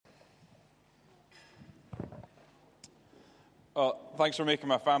Thanks for making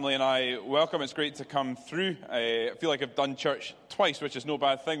my family and I welcome. It's great to come through. I feel like I've done church twice, which is no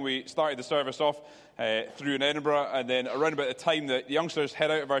bad thing. We started the service off through in Edinburgh, and then around about the time that the youngsters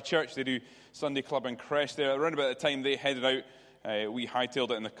head out of our church, they do Sunday Club and Crest there. Around about the time they headed out, we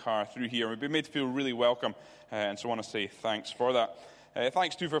hightailed it in the car through here. We've been made to feel really welcome, and so I want to say thanks for that.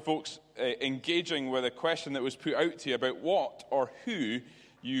 Thanks too for folks engaging with a question that was put out to you about what or who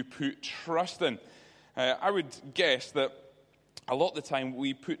you put trust in. I would guess that a lot of the time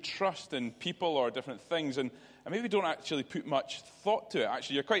we put trust in people or different things and maybe don't actually put much thought to it.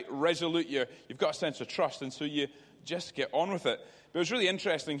 Actually, you're quite resolute, you've got a sense of trust, and so you just get on with it. But it was really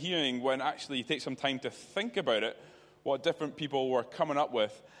interesting hearing when actually you take some time to think about it, what different people were coming up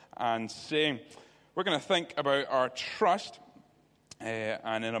with and saying. We're going to think about our trust,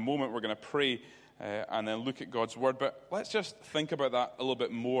 and in a moment we're going to pray and then look at God's Word. But let's just think about that a little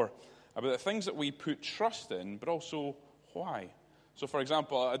bit more, about the things that we put trust in, but also why. So, for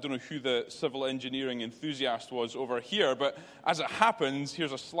example, I don't know who the civil engineering enthusiast was over here, but as it happens,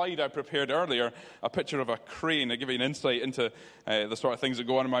 here's a slide I prepared earlier, a picture of a crane to give you an insight into the sort of things that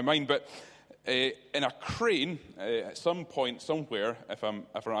go on in my mind. But in a crane, at some point, somewhere, if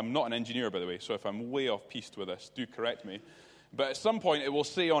I'm not an engineer, by the way, so if I'm way off piste with this, do correct me. But at some point, it will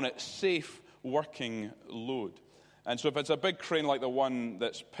say on it, safe working load. And so if it's a big crane like the one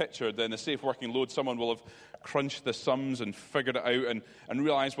that's pictured, then the safe working load, someone will have crunched the sums and figured it out and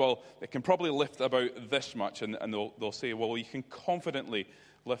realized, well, it can probably lift about this much. And they'll say, well, you can confidently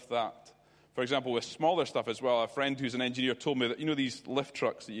lift that. For example, with smaller stuff as well, a friend who's an engineer told me that, you know, these lift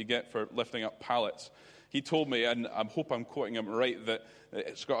trucks that you get for lifting up pallets, he told me, and I hope I'm quoting him right, that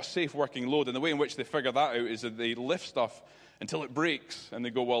it's got a safe working load. And the way in which they figure that out is that they lift stuff until it breaks. And they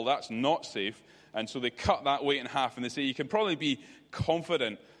go, well, that's not safe. And so they cut that weight in half, and they say you can probably be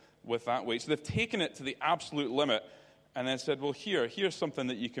confident with that weight. So they've taken it to the absolute limit and then said, well, here's something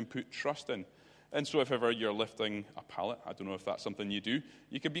that you can put trust in. And so if ever you're lifting a pallet, I don't know if that's something you do,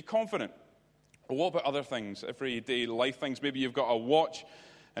 you can be confident. Or what about other things, everyday life things? Maybe you've got a watch,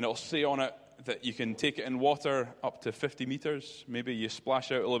 and it'll say on it that you can take it in water up to 50 meters. Maybe you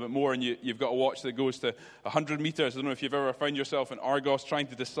splash out a little bit more, and you've got a watch that goes to 100 meters. I don't know if you've ever found yourself in Argos trying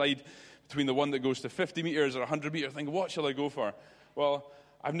to decide between the one that goes to 50 meters or 100 meters, thinking, what shall I go for? Well,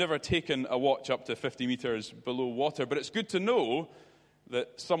 I've never taken a watch up to 50 meters below water, but it's good to know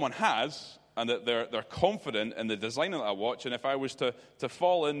that someone has and that they're confident in the design of that watch. And if I was to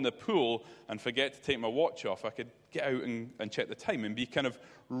fall in the pool and forget to take my watch off, I could get out and check the time and be kind of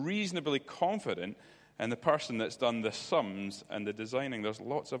reasonably confident in the person that's done the sums and the designing. There's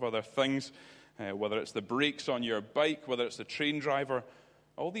lots of other things, whether it's the brakes on your bike, whether it's the train driver,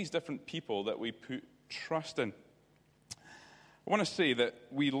 all these different people that we put trust in. I want to say that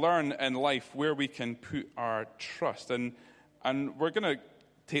we learn in life where we can put our trust. And we're going to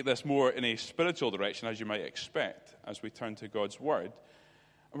take this more in a spiritual direction, as you might expect, as we turn to God's Word.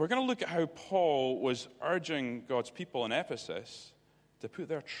 And we're going to look at how Paul was urging God's people in Ephesus to put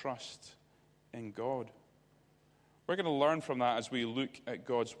their trust in God. We're going to learn from that as we look at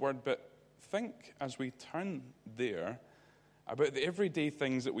God's Word, but think as we turn there about the everyday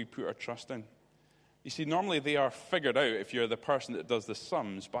things that we put our trust in. You see, normally they are figured out, if you're the person that does the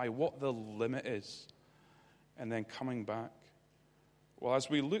sums, by what the limit is, and then coming back. Well, as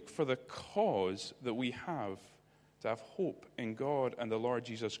we look for the cause that we have to have hope in God and the Lord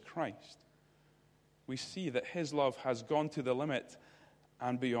Jesus Christ, we see that his love has gone to the limit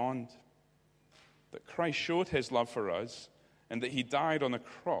and beyond. That Christ showed his love for us, and that he died on the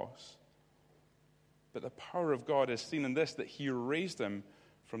cross. But the power of God is seen in this, that he raised him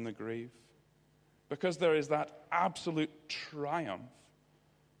from the grave. Because there is that absolute triumph,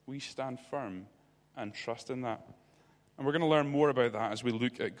 we stand firm and trust in that. And we're going to learn more about that as we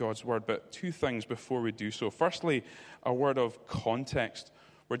look at God's Word. But two things before we do so. Firstly, a word of context.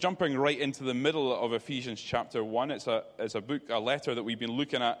 We're jumping right into the middle of Ephesians chapter 1. It's a book, a letter that we've been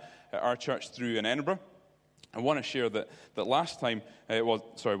looking at our church through in Edinburgh. I want to share that last time,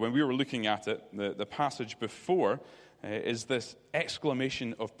 when we were looking at it, the passage before is this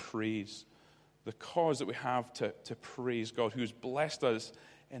exclamation of praise. The cause that we have to praise God, who's blessed us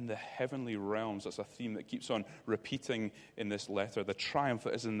in the heavenly realms. That's a theme that keeps on repeating in this letter. The triumph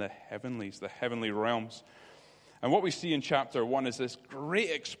that is in the heavenlies, the heavenly realms. And what we see in chapter 1 is this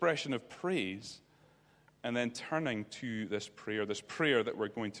great expression of praise, and then turning to this prayer that we're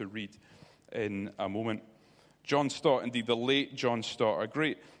going to read in a moment. John Stott, indeed the late John Stott, a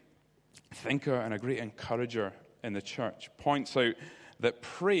great thinker and a great encourager in the church, points out that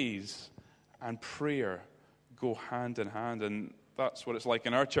praise and prayer go hand in hand. And that's what it's like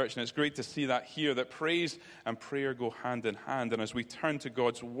in our church, and it's great to see that here, that praise and prayer go hand in hand. And as we turn to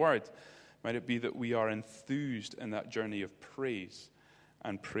God's word, might it be that we are enthused in that journey of praise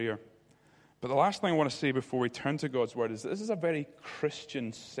and prayer. But the last thing I want to say before we turn to God's word is that this is a very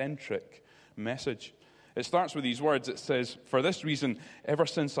Christian-centric message. It starts with these words. It says, "For this reason, ever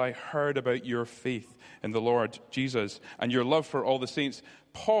since I heard about your faith in the Lord Jesus and your love for all the saints,"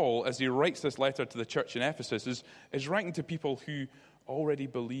 Paul, as he writes this letter to the church in Ephesus, is writing to people who already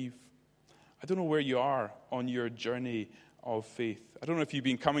believe. I don't know where you are on your journey of faith. I don't know if you've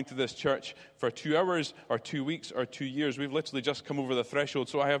been coming to this church for 2 hours or 2 weeks or 2 years. We've literally just come over the threshold,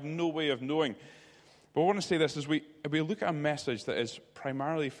 so I have no way of knowing. But I want to say this as we look at a message that is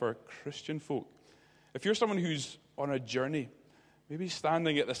primarily for Christian folk. If you're someone who's on a journey, maybe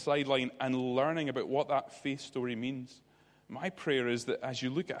standing at the sideline and learning about what that faith story means, my prayer is that as you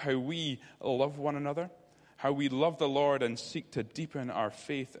look at how we love one another, how we love the Lord and seek to deepen our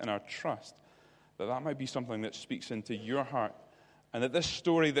faith and our trust, that might be something that speaks into your heart. And that this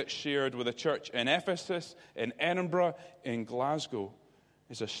story that's shared with the church in Ephesus, in Edinburgh, in Glasgow,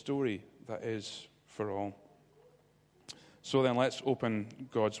 is a story that is for all. So then let's open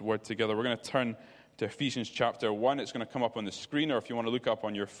God's word together. We're going to turn to Ephesians chapter 1. It's going to come up on the screen, or if you want to look up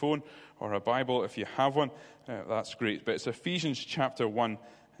on your phone or a Bible, if you have one, that's great. But it's Ephesians chapter 1,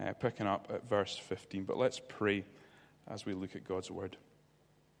 picking up at verse 15. But let's pray as we look at God's word.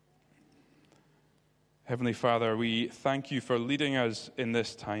 Heavenly Father, we thank you for leading us in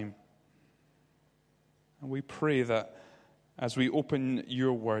this time. And we pray that as we open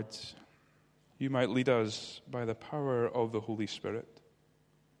your words, you might lead us by the power of the Holy Spirit.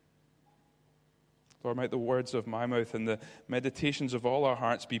 Lord, might the words of my mouth and the meditations of all our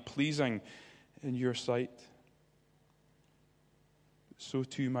hearts be pleasing in your sight. So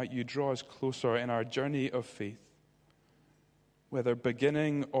too might you draw us closer in our journey of faith, whether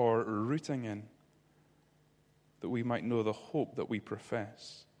beginning or rooting in, that we might know the hope that we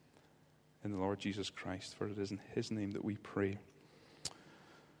profess in the Lord Jesus Christ. For it is in his name that we pray.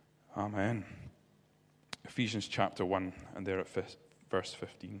 Amen. Ephesians chapter 1, and there at verse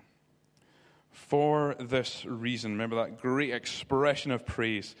 15. For this reason, remember that great expression of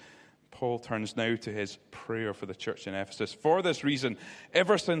praise. Paul turns now to his prayer for the church in Ephesus. For this reason,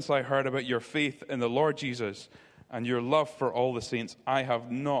 ever since I heard about your faith in the Lord Jesus and your love for all the saints, I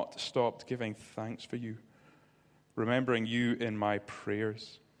have not stopped giving thanks for you, remembering you in my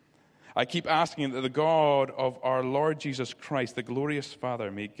prayers. I keep asking that the God of our Lord Jesus Christ, the glorious Father,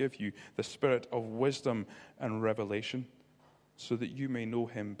 may give you the spirit of wisdom and revelation, so that you may know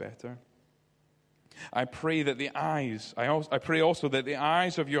him better. I pray that I pray also that the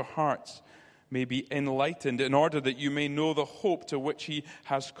eyes of your hearts may be enlightened, in order that you may know the hope to which he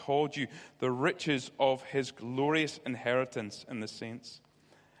has called you, the riches of his glorious inheritance in the saints,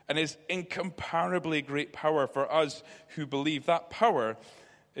 and his incomparably great power for us who believe. That power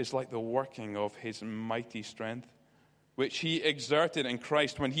is like the working of his mighty strength, which he exerted in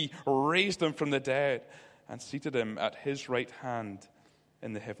Christ when he raised him from the dead and seated him at his right hand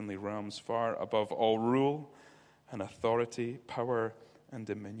in the heavenly realms, far above all rule and authority, power and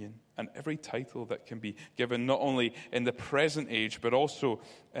dominion, and every title that can be given, not only in the present age, but also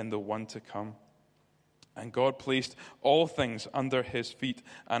in the one to come. And God placed all things under his feet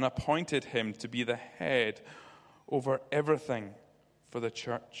and appointed him to be the head over everything for the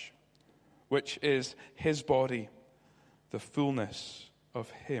church, which is his body, the fullness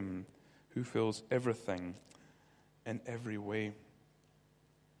of him who fills everything in every way.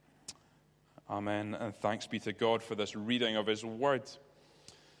 Amen, and thanks be to God for this reading of his word.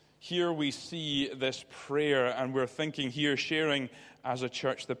 Here we see this prayer, and we're thinking here, sharing as a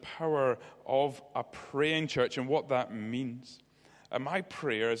church the power of a praying church and what that means. And my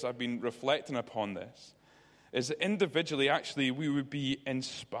prayer, as I've been reflecting upon this, is that individually, actually, we would be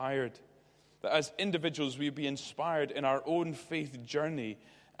inspired. That as individuals, we would be inspired in our own faith journey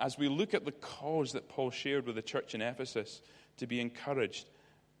as we look at the cause that Paul shared with the church in Ephesus, to be encouraged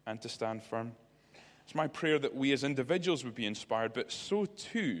and to stand firm. It's my prayer that we as individuals would be inspired, but so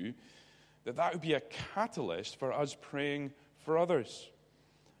too that would be a catalyst for us praying for others.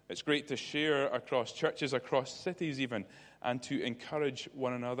 It's great to share across churches, across cities even, and to encourage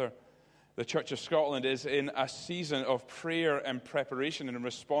one another. The Church of Scotland is in a season of prayer and preparation in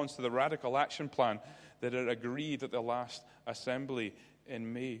response to the Radical Action Plan that it agreed at the last assembly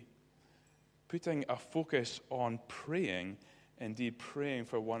in May, putting a focus on praying, indeed praying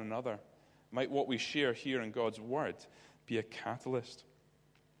for one another. Might what we share here in God's word be a catalyst?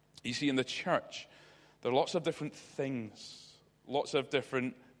 You see, in the church, there are lots of different things, lots of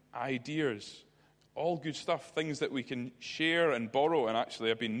different ideas, All good stuff, things that we can share and borrow. And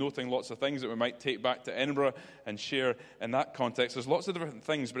actually, I've been noting lots of things that we might take back to Edinburgh and share in that context. There's lots of different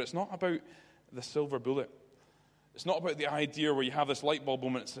things, but it's not about the silver bullet. It's not about the idea where you have this light bulb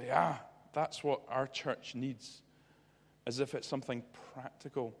moment and say, that's what our church needs, as if it's something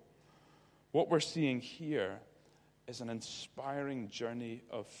practical. What we're seeing here is an inspiring journey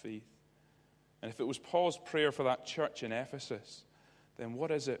of faith. And if it was Paul's prayer for that church in Ephesus, then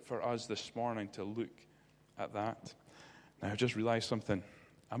what is it for us this morning to look at that? Now, I've just realized something.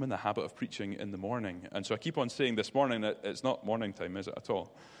 I'm in the habit of preaching in the morning. And so I keep on saying this morning that it's not morning time, is it at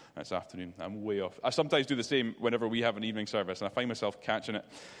all? It's afternoon. I'm way off. I sometimes do the same whenever we have an evening service, and I find myself catching it.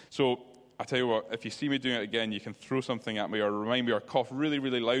 So I tell you what, if you see me doing it again, you can throw something at me or remind me or cough really,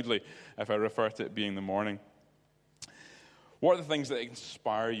 really loudly if I refer to it being the morning. What are the things that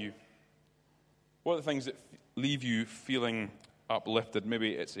inspire you? What are the things that leave you feeling uplifted?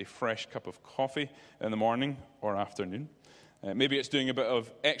 Maybe it's a fresh cup of coffee in the morning or afternoon. Maybe it's doing a bit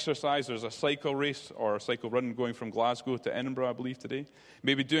of exercise. There's a cycle race or a cycle run going from Glasgow to Edinburgh, I believe, today.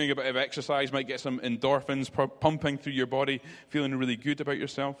 Maybe doing a bit of exercise might get some endorphins pumping through your body, feeling really good about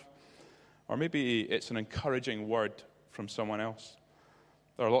yourself. Or maybe it's an encouraging word from someone else.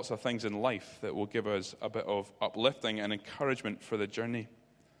 There are lots of things in life that will give us a bit of uplifting and encouragement for the journey.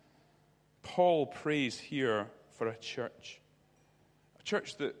 Paul prays here for a church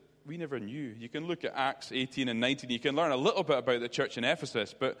that we never knew. You can look at Acts 18 and 19. You can learn a little bit about the church in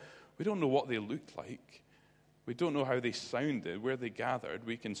Ephesus, but we don't know what they looked like. We don't know how they sounded, where they gathered.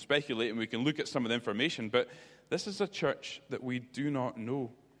 We can speculate and we can look at some of the information, but this is a church that we do not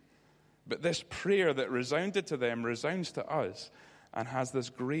know. But this prayer that resounded to them resounds to us and has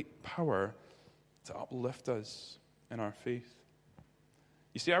this great power to uplift us in our faith.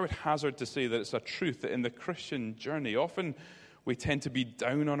 You see, I would hazard to say that it's a truth that in the Christian journey, often we tend to be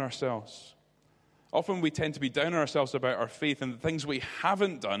down on ourselves. Often we tend to be down on ourselves about our faith and the things we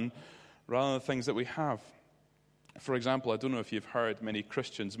haven't done rather than the things that we have. For example, I don't know if you've heard many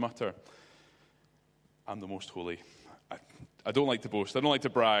Christians mutter, I'm the most holy. I don't like to boast, I don't like to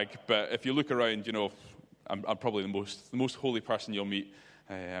brag, but if you look around, I'm probably the most holy person you'll meet.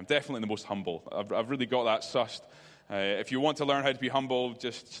 I'm definitely the most humble. I've really got that sussed. If you want to learn how to be humble,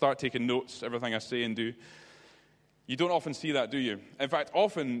 just start taking notes, everything I say and do. You don't often see that, do you? In fact,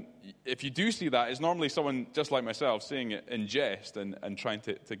 often, if you do see that, it's normally someone just like myself saying it in jest and trying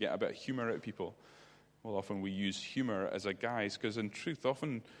to get a bit of humor out of people. Well, often we use humor as a guise because in truth,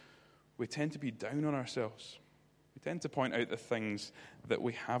 often we tend to be down on ourselves. We tend to point out the things that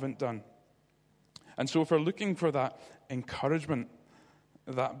we haven't done. And so if we're looking for that encouragement,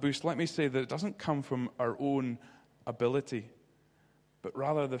 that boost, let me say that it doesn't come from our own ability, but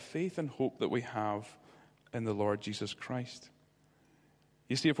rather the faith and hope that we have in the Lord Jesus Christ.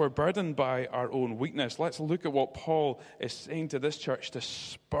 You see, if we're burdened by our own weakness, let's look at what Paul is saying to this church to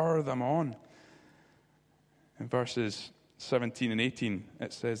spur them on. In verses 17 and 18,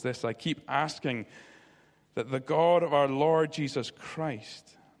 it says this, I keep asking that the God of our Lord Jesus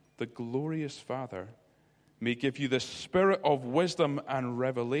Christ, the glorious Father, may give you the spirit of wisdom and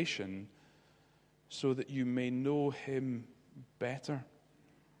revelation so that you may know him better.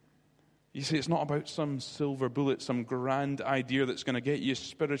 You see, it's not about some silver bullet, some grand idea that's going to get you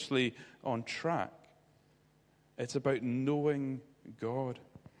spiritually on track. It's about knowing God.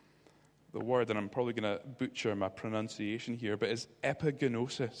 The word, and I'm probably going to butcher my pronunciation here, but it's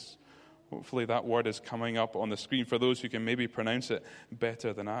epigenosis. Hopefully that word is coming up on the screen for those who can maybe pronounce it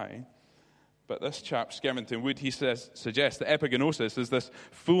better than I. But this chap, Skemmington Wood, he suggests that epigenosis is this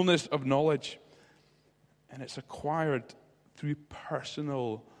fullness of knowledge. And it's acquired through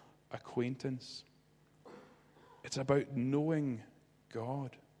personal acquaintance. It's about knowing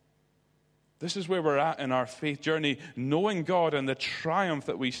God. This is where we're at in our faith journey, knowing God and the triumph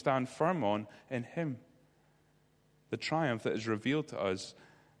that we stand firm on in him. The triumph that is revealed to us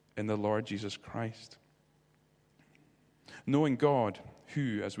in the Lord Jesus Christ. Knowing God,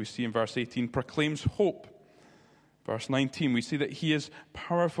 who, as we see in verse 18, proclaims hope. Verse 19, we see that he is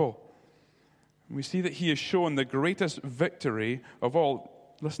powerful. We see that he has shown the greatest victory of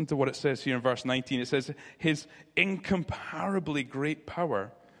all. Listen to what it says here in verse 19. It says, his incomparably great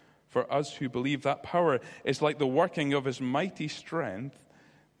power for us who believe. That power is like the working of his mighty strength,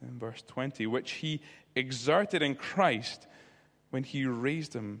 in verse 20, which he exerted in Christ when he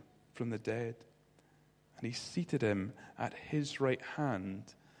raised him from the dead. And he seated him at his right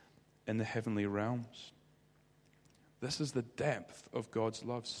hand in the heavenly realms. This is the depth of God's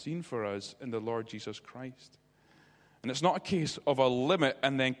love seen for us in the Lord Jesus Christ. And it's not a case of a limit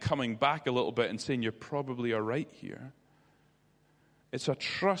and then coming back a little bit and saying you're probably all right here. It's a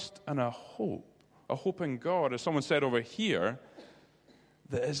trust and a hope a hope in God, as someone said over here,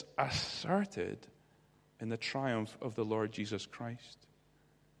 that is asserted in the triumph of the Lord Jesus Christ.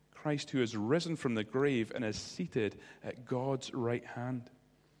 Christ who has risen from the grave and is seated at God's right hand.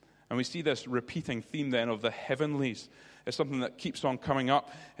 And we see this repeating theme then of the heavenlies. It's something that keeps on coming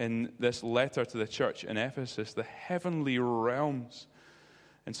up in this letter to the church in Ephesus, the heavenly realms.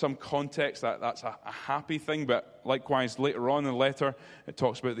 In some context, that's a happy thing, but likewise later on in the letter, it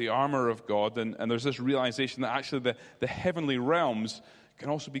talks about the armor of God, and there's this realization that actually the heavenly realms can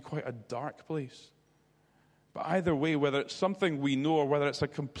also be quite a dark place. But either way, whether it's something we know or whether it's a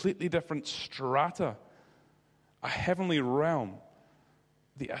completely different strata, a heavenly realm,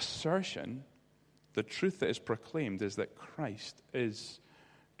 the assertion, the truth that is proclaimed is that Christ is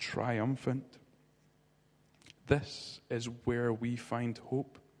triumphant. This is where we find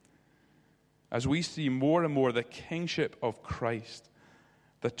hope. As we see more and more the kingship of Christ,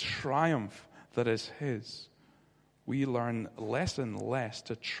 the triumph that is his, we learn less and less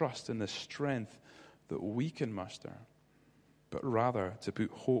to trust in the strength that we can muster, but rather to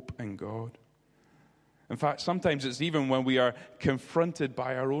put hope in God. In fact, sometimes it's even when we are confronted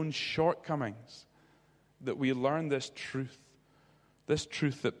by our own shortcomings that we learn this truth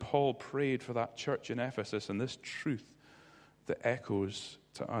that Paul prayed for that church in Ephesus, and this truth that echoes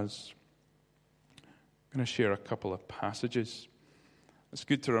to us. I'm going to share a couple of passages. It's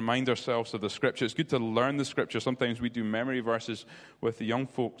good to remind ourselves of the Scripture. It's good to learn the Scripture. Sometimes we do memory verses with the young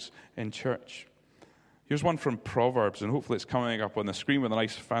folks in church. Here's one from Proverbs, and hopefully it's coming up on the screen with a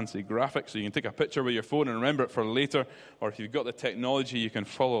nice fancy graphic, so you can take a picture with your phone and remember it for later, or if you've got the technology, you can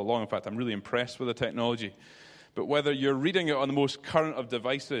follow along. In fact, I'm really impressed with the technology. But whether you're reading it on the most current of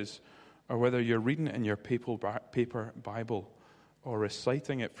devices, or whether you're reading it in your paper Bible, or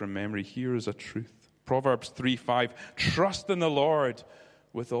reciting it from memory, here is a truth. Proverbs 3:5, trust in the Lord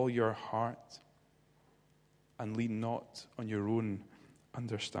with all your heart, and lean not on your own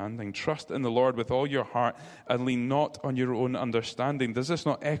understanding. Trust in the Lord with all your heart and lean not on your own understanding. Does this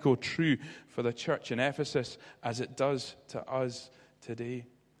not echo true for the church in Ephesus as it does to us today?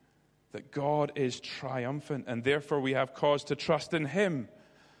 That God is triumphant and therefore we have cause to trust in him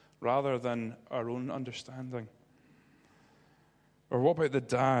rather than our own understanding. Or what about the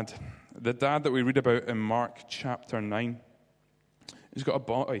dad? The dad that we read about in Mark chapter 9. He's got a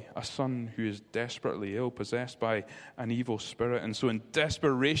boy, a son who is desperately ill, possessed by an evil spirit. And so in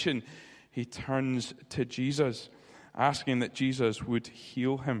desperation, he turns to Jesus, asking that Jesus would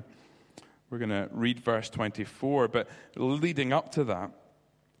heal him. We're going to read verse 24. But leading up to that,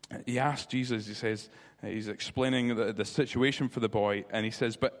 he asks Jesus, he says, he's explaining the situation for the boy. And he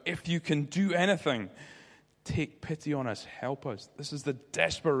says, but if you can do anything, take pity on us, help us. This is the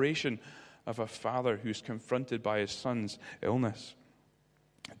desperation of a father who's confronted by his son's illness.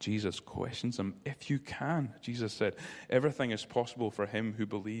 Jesus questions him, if you can. Jesus said, everything is possible for him who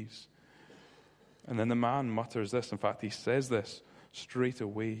believes. And then the man mutters this. In fact, he says this straight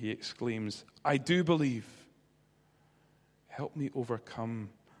away. He exclaims, I do believe. Help me overcome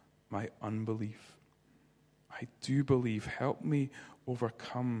my unbelief. I do believe. Help me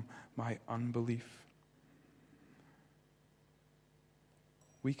overcome my unbelief.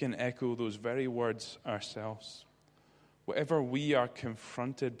 We can echo those very words ourselves. Whatever we are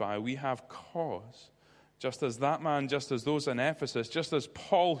confronted by, we have cause. Just as that man, just as those in Ephesus, just as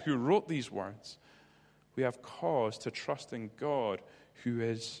Paul who wrote these words, we have cause to trust in God who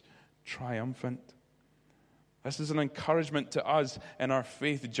is triumphant. This is an encouragement to us in our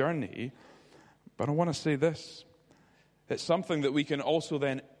faith journey. But I want to say this. It's something that we can also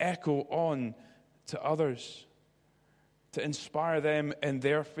then echo on to others to inspire them in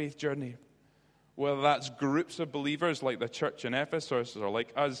their faith journey. Whether that's groups of believers like the church in Ephesus or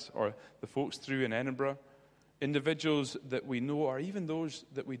like us or the folks through in Edinburgh, individuals that we know or even those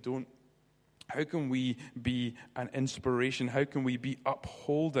that we don't. How can we be an inspiration? How can we be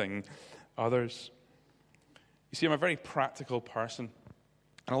upholding others? You see, I'm a very practical person,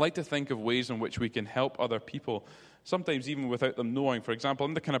 and I like to think of ways in which we can help other people, sometimes even without them knowing. For example,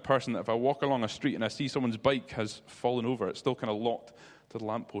 I'm the kind of person that if I walk along a street and I see someone's bike has fallen over, it's still kind of locked to the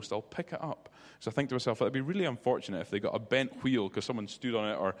lamppost, I'll pick it up. So I think to myself, it'd be really unfortunate if they got a bent wheel because someone stood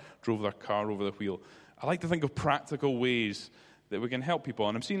on it or drove their car over the wheel. I like to think of practical ways that we can help people.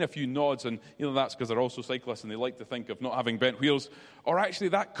 And I'm seeing a few nods, and that's because they're also cyclists and they like to think of not having bent wheels. Or actually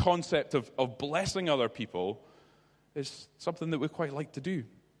that concept of blessing other people is something that we quite like to do.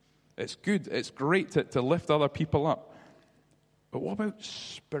 It's good. It's great to lift other people up. But what about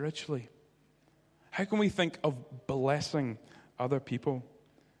spiritually? How can we think of blessing other people?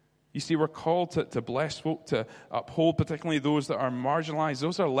 You see, we're called to bless folk, to uphold particularly those that are marginalized,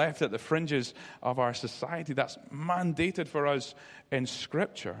 those that are left at the fringes of our society. That's mandated for us in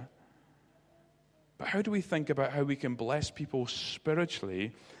Scripture. But how do we think about how we can bless people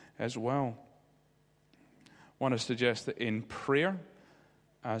spiritually as well? I want to suggest that in prayer,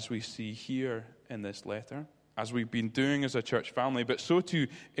 as we see here in this letter, as we've been doing as a church family, but so too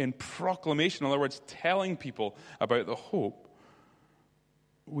in proclamation, in other words, telling people about the hope,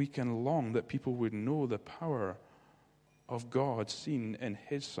 we can long that people would know the power of God seen in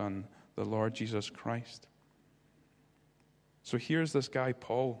His Son, the Lord Jesus Christ. So here's this guy,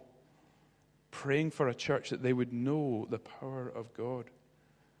 Paul, praying for a church that they would know the power of God.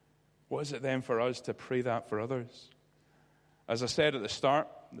 What is it then for us to pray that for others? As I said at the start,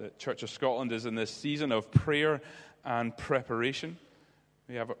 the Church of Scotland is in this season of prayer and preparation.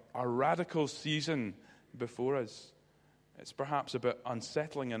 We have a radical season before us. It's perhaps a bit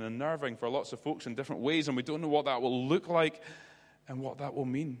unsettling and unnerving for lots of folks in different ways, and we don't know what that will look like and what that will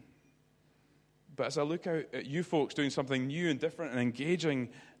mean. But as I look out at you folks doing something new and different and engaging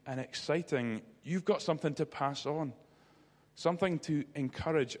and exciting, you've got something to pass on, something to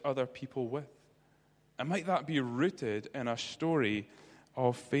encourage other people with. And might that be rooted in a story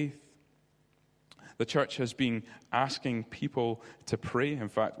of faith? The church has been asking people to pray. In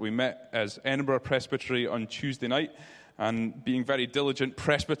fact, we met as Edinburgh Presbytery on Tuesday night, and being very diligent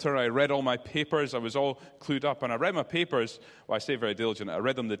presbyter, I read all my papers. I was all clued up, and I read my papers. Well, I say very diligent. I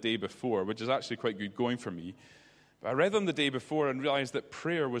read them the day before, which is actually quite good going for me. But I read them the day before and realized that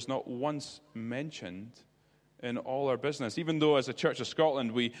prayer was not once mentioned in all our business, even though as a Church of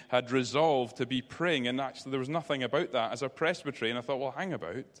Scotland we had resolved to be praying, and actually there was nothing about that as a presbytery. And I thought, well, hang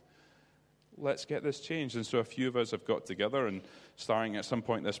about. Let's get this changed. And so a few of us have got together, and starting at some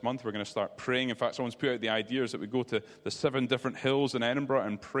point this month, we're going to start praying. In fact, someone's put out the ideas that we go to the 7 different hills in Edinburgh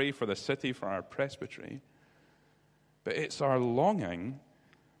and pray for the city, for our presbytery. But it's our longing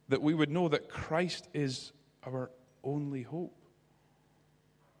that we would know that Christ is our only hope.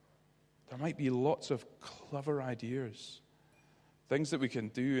 There might be lots of clever ideas, things that we can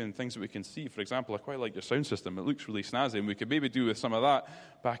do and things that we can see. For example, I quite like your sound system. It looks really snazzy, and we could maybe do with some of that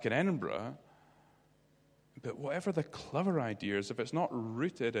back in Edinburgh. But whatever the clever ideas, if it's not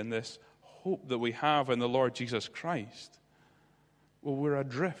rooted in this hope that we have in the Lord Jesus Christ, well, we're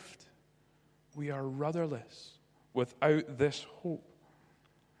adrift. We are rudderless without this hope.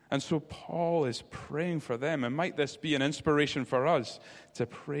 And so Paul is praying for them, and might this be an inspiration for us to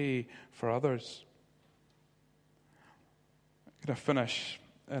pray for others? I'm going to finish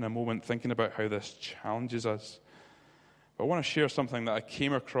in a moment thinking about how this challenges us. But I want to share something that I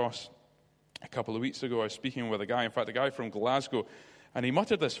came across a couple of weeks ago. I was speaking with a guy, in fact, a guy from Glasgow, and he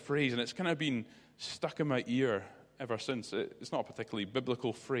muttered this phrase, and it's kind of been stuck in my ear ever since. It's not a particularly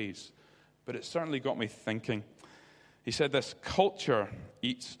biblical phrase, but it certainly got me thinking. He said this: culture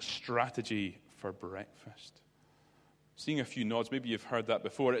eats strategy for breakfast. Seeing a few nods, maybe you've heard that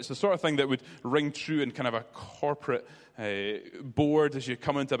before. It's the sort of thing that would ring true in kind of a corporate board as you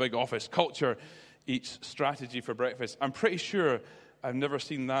come into a big office. Culture eats strategy for breakfast. I'm pretty sure I've never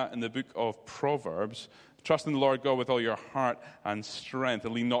seen that in the book of Proverbs. Trust in the Lord God with all your heart and strength,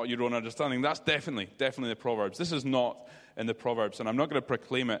 and lean not on your own understanding. That's definitely the Proverbs. This is not in the Proverbs, and I'm not going to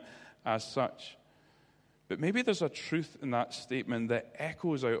proclaim it as such. But maybe there's a truth in that statement that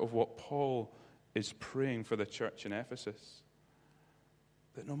echoes out of what Paul is praying for the church in Ephesus.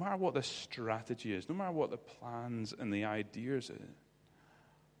 That no matter what the strategy is, no matter what the plans and the ideas is,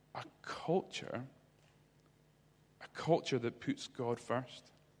 a culture that puts God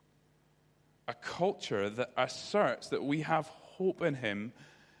first. A culture that asserts that we have hope in Him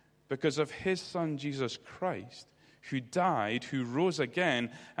because of His Son, Jesus Christ, who died, who rose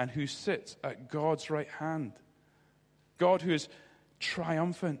again, and who sits at God's right hand. God who is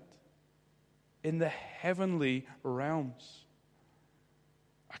triumphant in the heavenly realms.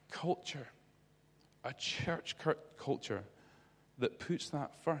 A culture, a church culture that puts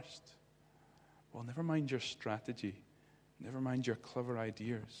that first. Well, never mind your strategy. Never mind your clever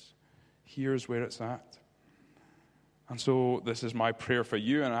ideas. Here's where it's at. And so this is my prayer for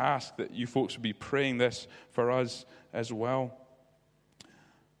you, and I ask that you folks would be praying this for us as well.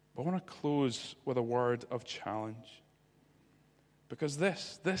 But I want to close with a word of challenge. Because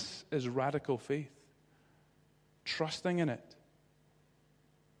this is radical faith. Trusting in it.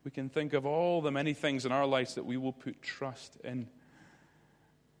 We can think of all the many things in our lives that we will put trust in.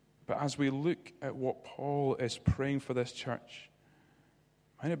 But as we look at what Paul is praying for this church,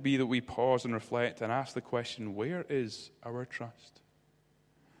 might it be that we pause and reflect and ask the question, where is our trust?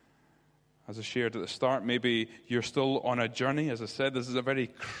 As I shared at the start, maybe you're still on a journey. As I said, this is a very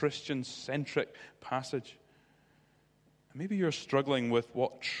Christian-centric passage. Maybe you're struggling with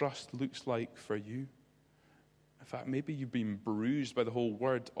what trust looks like for you. In fact, maybe you've been bruised by the whole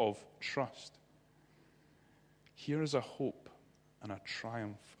word of trust. Here is a hope and a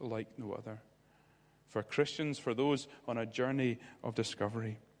triumph like no other. For Christians, for those on a journey of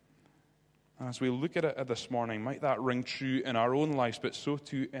discovery. And as we look at it this morning, might that ring true in our own lives, but so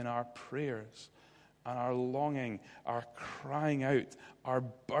too in our prayers and our longing, our crying out, our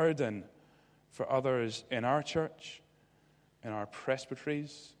burden for others in our church, in our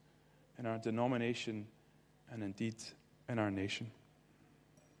presbyteries, in our denomination, and indeed in our nation.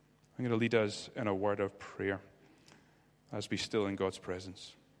 I'm going to lead us in a word of prayer as we still in God's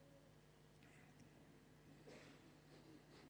presence.